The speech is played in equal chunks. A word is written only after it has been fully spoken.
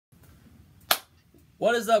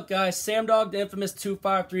What is up, guys? Sam Dog, the infamous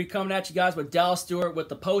 253, coming at you guys with Dallas Stewart with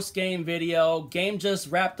the post-game video. Game just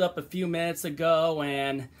wrapped up a few minutes ago,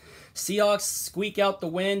 and Seahawks squeak out the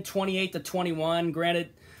win, 28-21. Granted,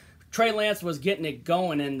 Trey Lance was getting it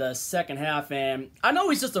going in the second half, and I know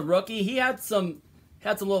he's just a rookie. He had some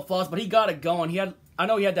little flaws, but he got it going. I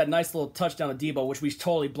know he had that nice little touchdown to Debo, which we've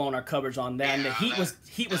totally blown our coverage on that. And the Heat was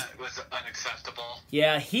unacceptable.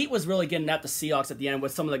 Yeah, Heat was really getting at the Seahawks at the end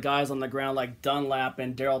with some of the guys on the ground like Dunlap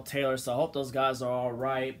and Darrell Taylor. So I hope those guys are all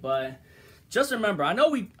right. But just remember, I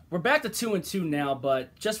know we're back to 2-2 now,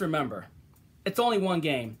 but just remember, it's only one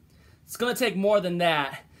game. It's gonna take more than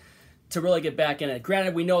that to really get back in it.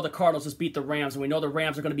 Granted, we know the Cardinals just beat the Rams, and we know the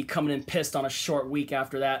Rams are going to be coming in pissed on a short week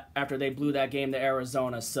after they blew that game to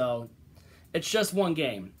Arizona. So it's just one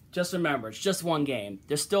game. Just remember, it's just one game.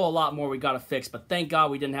 There's still a lot more we got to fix, but thank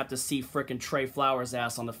God we didn't have to see frickin' Trey Flowers'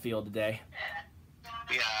 ass on the field today.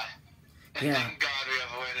 Yeah. And thank God we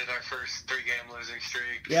avoided our first 3-game losing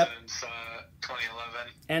streak since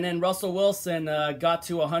 2011. And then Russell Wilson got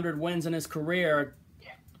to 100 wins in his career.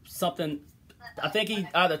 I think he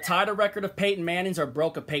either tied a record of Peyton Manning's or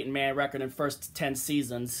broke a Peyton Manning record in first 10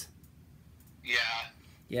 seasons. Yeah.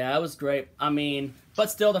 Yeah, that was great. I mean, but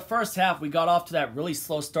still, the first half, we got off to that really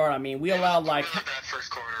slow start. I mean, we allowed like... that first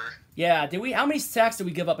quarter. Yeah, how many sacks did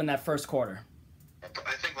we give up in that first quarter? I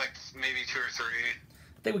think like maybe 2 or 3.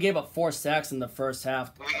 I think we gave up 4 sacks in the first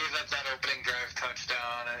half. We gave up that opening drive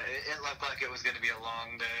touchdown. It looked like it was going to be a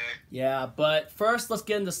long day. Yeah, but first, let's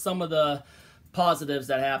get into some of the positives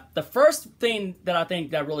that happened. The first thing that I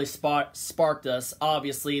think that really sparked us,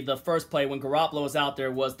 obviously, the first play when Garoppolo was out there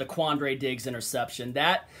was the Quandre Diggs interception.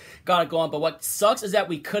 That got it going, but what sucks is that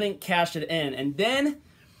we couldn't cash it in. And then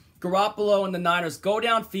Garoppolo and the Niners go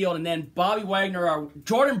downfield, and then Bobby Wagner, or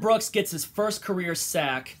Jordan Brooks, gets his first career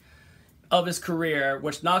sack of his career,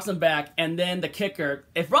 which knocks him back. And then the kicker,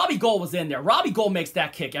 if Robbie Gould was in there, Robbie Gould makes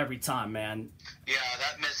that kick every time, man. Yeah,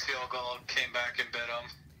 that missed field goal came back and bit him.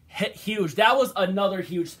 Hit huge. That was another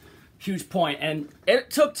huge point, and it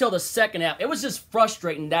took till the second half. It was just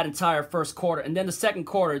frustrating, that entire first quarter, and then the second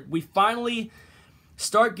quarter, we finally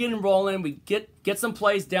start getting rolling. We get some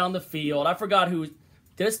plays down the field. I forgot who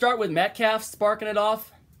did it start with. Metcalf sparking it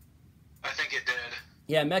off. I think it did.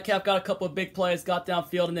 Yeah, Metcalf got a couple of big plays, got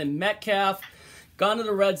downfield, and then Metcalf got into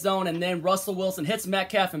the red zone, and then Russell Wilson hits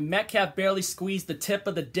Metcalf, and Metcalf barely squeezed the tip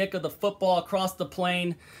of the dick of the football across the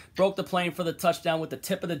plane, broke the plane for the touchdown with the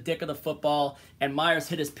tip of the dick of the football, and Myers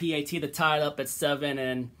hit his PAT to tie it up at 7,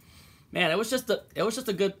 and man, it was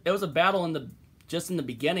a battle in the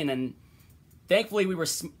beginning, and thankfully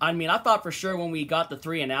I thought for sure when we got the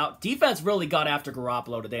 3 and out, defense really got after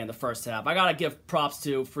Garoppolo today in the first half. I gotta give props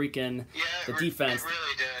to freaking the defense. It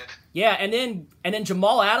really did. Yeah, and then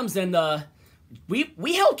Jamal Adams and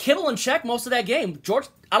we held Kittle in check most of that game.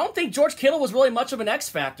 I don't think George Kittle was really much of an X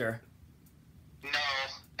factor. No,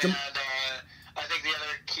 and I think the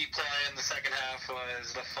other key play in the second half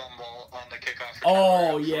was the fumble on the kickoff.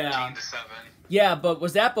 Oh yeah. 14-7. Yeah, but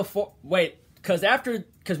was that before? Wait, because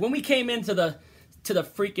when we came into the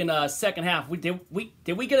freaking second half, did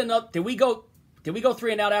we get enough? Did we go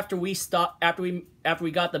 3 and out after we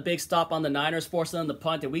got the big stop on the Niners, forcing them to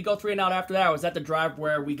punt? Did we go 3 and out after that, or was that the drive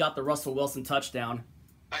where we got the Russell Wilson touchdown?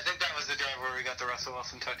 I think that was the drive where we got the Russell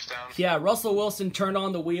Wilson touchdown. Yeah, Russell Wilson turned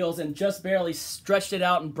on the wheels and just barely stretched it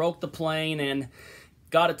out and broke the plane and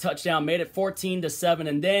got a touchdown, made it 14-7,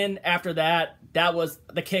 and then after that was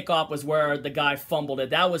the kickoff was where the guy fumbled it.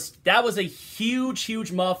 That was a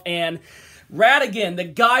huge muff, and Radigan, the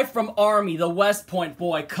guy from Army, the West Point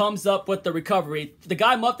boy, comes up with the recovery. The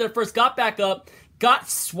guy muffed it first, got back up, got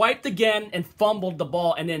swiped again, and fumbled the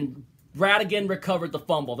ball, and then Radigan recovered the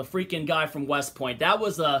fumble, the freaking guy from West Point. That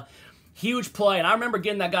was a huge play, and I remember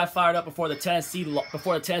getting that guy fired up before the Tennessee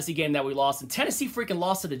game that we lost, and Tennessee freaking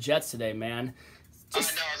lost to the Jets today, man. I know,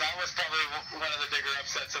 that was probably one of the bigger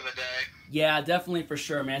upsets of the day. Yeah, definitely for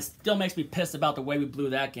sure, man. It still makes me pissed about the way we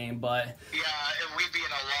blew that game, but... Yeah, we'd be in a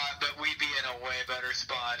lot, but we'd be in a way better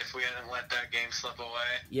spot if we hadn't let that game slip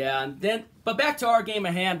away. Yeah, and then, but back to our game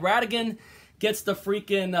at hand. Radigan gets the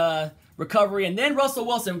freaking recovery, and then Russell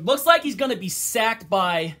Wilson looks like he's going to be sacked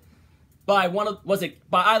by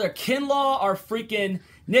either Kinlaw or freaking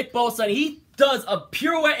Nick Bosa, and he does a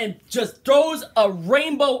pirouette and just throws a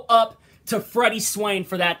rainbow up to Freddie Swain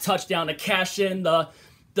for that touchdown to cash in the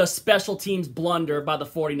special teams blunder by the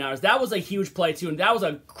 49ers. That was a huge play too, and that was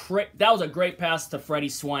a great pass to Freddie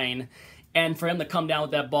Swain, and for him to come down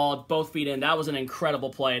with that ball both feet in, that was an incredible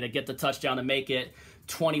play to get the touchdown to make it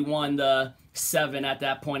 21-7 at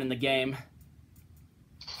that point in the game.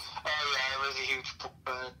 Oh yeah, it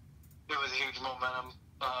was a huge momentum.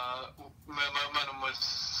 Momentum was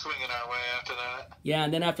swinging our way after that. Yeah,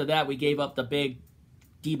 and then after that, we gave up the big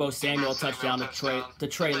Deebo Samuel touchdown to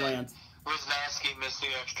Trey Lance. Wisnowski missed the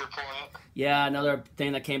extra point. Yeah, another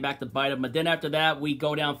thing that came back to bite him. But then after that, we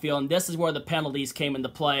go downfield, and this is where the penalties came into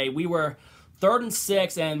play. We were 3rd and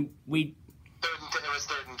 6, and we... It was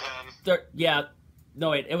 3rd and 10. Yeah.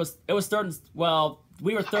 No, wait. It was 3rd and... Well,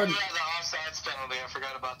 we were 3rd... Oh, yeah, the offsides penalty. I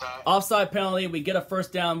forgot about that. Offside penalty. We get a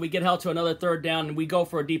first down. We get held to another 3rd down, and we go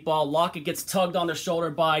for a deep ball. Lockett gets tugged on the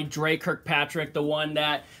shoulder by Dre Kirkpatrick, the one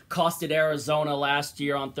that costed Arizona last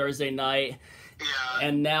year on Thursday night. Yeah.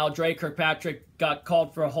 And now Dre Kirkpatrick got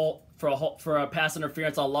called for a pass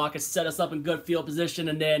interference on Lockett, set us up in good field position,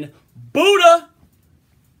 and then Buddha!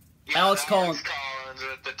 Yeah, Alex Collins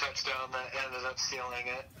with the touchdown that ended up sealing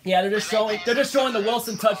it. Yeah, they're just showing the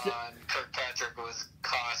Wilson touchdown. Kirkpatrick was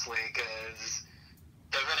costly because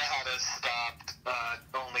they would have had us stopped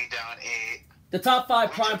only down 8. The top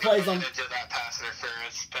 5 prime plays on that pass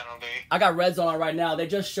interference penalty. I got red zone on right now. They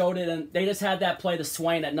just showed it, and they just had that play to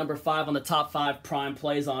Swain at number 5 on the top 5 prime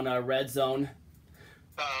plays on red zone.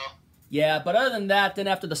 Oh. Yeah, but other than that, then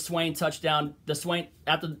after the Swain touchdown,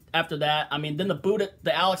 after that, I mean, then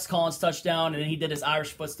the Alex Collins touchdown, and then he did his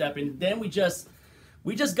Irish footstep, and then we just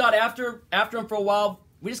got after him for a while.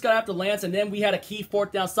 We just got after Lance, and then we had a key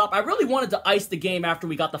 4th down stop. I really wanted to ice the game after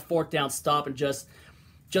we got the 4th down stop and just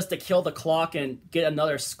to kill the clock and get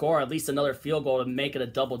another score, at least another field goal to make it a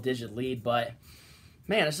double-digit lead. But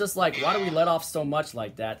man, it's just like, why do we let off so much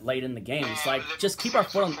like that late in the game? It's like, just keep our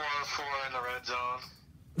foot on. 4-4 in the red zone.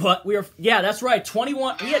 But yeah, that's right.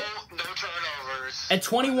 21. No turnovers. And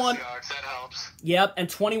 21. Seahawks, that helps. Yep, and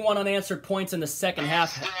 21 unanswered points in the second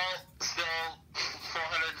half. Still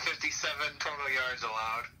 457 total yards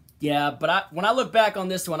allowed. Yeah, but when I look back on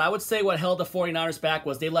this one, I would say what held the 49ers back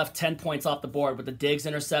was they left 10 points off the board with the Diggs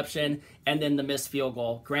interception and then the missed field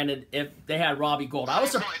goal. Granted, if they had Robbie Gould, 4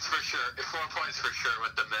 points for sure. 4 points for sure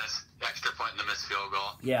with the extra point and the missed field goal.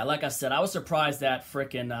 Yeah, like I said, I was surprised that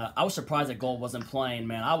Gould wasn't playing,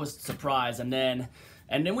 man. I was surprised, and then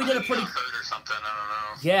we did a pretty. He got hurt or something.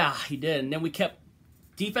 I don't know. Yeah, he did, and then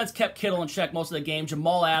defense kept Kittle in check most of the game.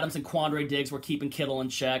 Jamal Adams and Quandre Diggs were keeping Kittle in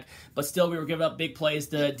check, but still we were giving up big plays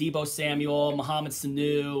to Deebo Samuel, Mohamed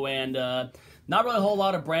Sanu, and not really a whole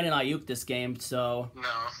lot of Brandon Ayuk this game. So no.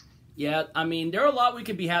 Yeah, I mean, there are a lot we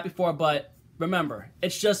could be happy for, but remember,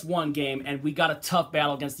 it's just one game, and we got a tough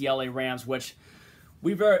battle against the LA Rams, which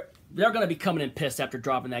they're going to be coming in pissed after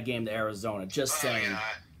dropping that game to Arizona. Just saying.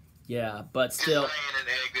 Yeah, but still. Just laying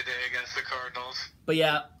an egg today against the Cardinals. But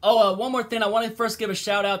yeah. One more thing. I want to first give a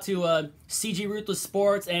shout out to CG Ruthless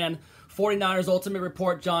Sports and 49ers Ultimate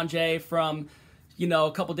Report John Jay from,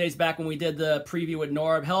 a couple days back when we did the preview with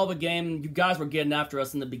Norb. Hell of a game. You guys were getting after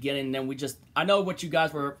us in the beginning, and then I know what you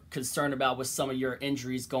guys were concerned about with some of your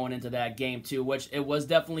injuries going into that game too, which it was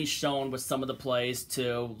definitely shown with some of the plays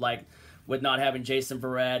too, like with not having Jason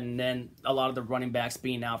Verrett and then a lot of the running backs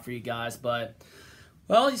being out for you guys. But,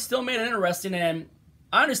 well, you still made it interesting, and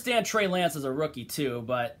I understand Trey Lance is a rookie too,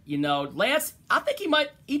 but, Lance, I think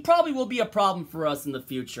he probably will be a problem for us in the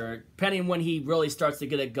future, depending when he really starts to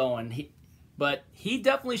get it going. But he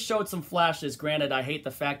definitely showed some flashes. Granted, I hate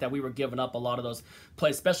the fact that we were giving up a lot of those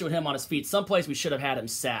plays, especially with him on his feet. Some plays we should have had him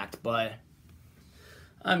sacked, but,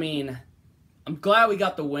 I mean, I'm glad we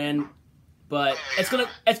got the win, but it's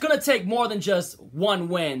gonna take more than just one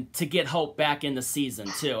win to get hope back in the season,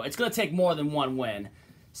 too. It's gonna take more than one win,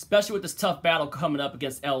 especially with this tough battle coming up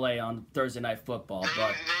against LA on Thursday Night Football. They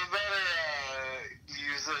But better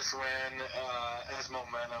use this win as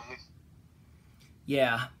momentum.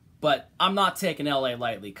 Yeah, but I'm not taking LA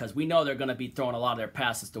lightly because we know they're going to be throwing a lot of their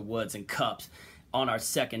passes to Woods and Kupp on our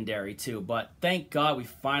secondary too. But thank God we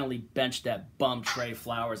finally benched that bum Trey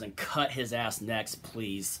Flowers and cut his ass next,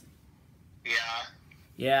 please. Yeah.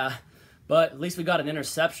 Yeah, but at least we got an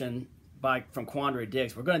interception from Quandre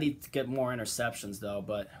Diggs. We're going to need to get more interceptions though.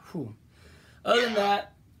 But other than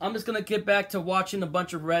that, I'm just going to get back to watching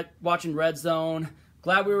watching Red Zone.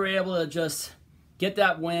 Glad we were able to just get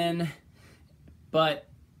that win. But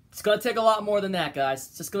it's going to take a lot more than that, guys.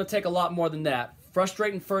 It's just going to take a lot more than that.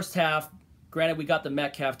 Frustrating first half. Granted, we got the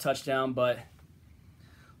Metcalf touchdown, but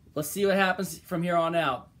let's see what happens from here on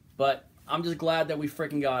out. But I'm just glad that we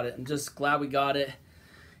freaking got it. I'm just glad we got it.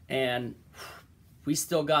 And we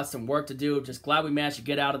still got some work to do. Just glad we managed to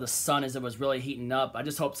get out of the sun as it was really heating up. I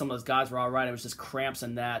just hope some of those guys were all right. It was just cramps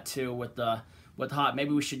in that, too, with hot.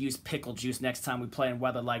 Maybe we should use pickle juice next time we play in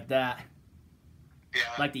weather like that. Yeah.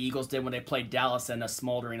 Like the Eagles did when they played Dallas in a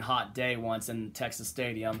smoldering hot day once in Texas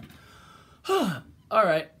Stadium. All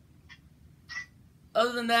right.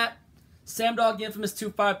 Other than that, Sam Dog, the infamous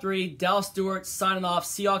 253, Dallas Stewart signing off.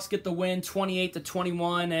 Seahawks get the win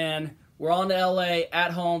 28-21, and we're on to LA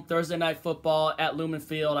at home Thursday Night Football at Lumen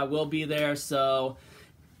Field. I will be there, so...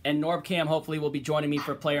 And Norb Cam hopefully will be joining me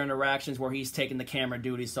for player interactions where he's taking the camera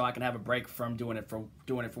duty so I can have a break from doing it for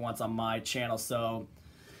once on my channel. So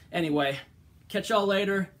anyway, catch y'all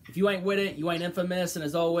later. If you ain't with it, you ain't infamous. And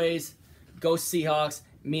as always, go Seahawks.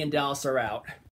 Me and Dallas are out.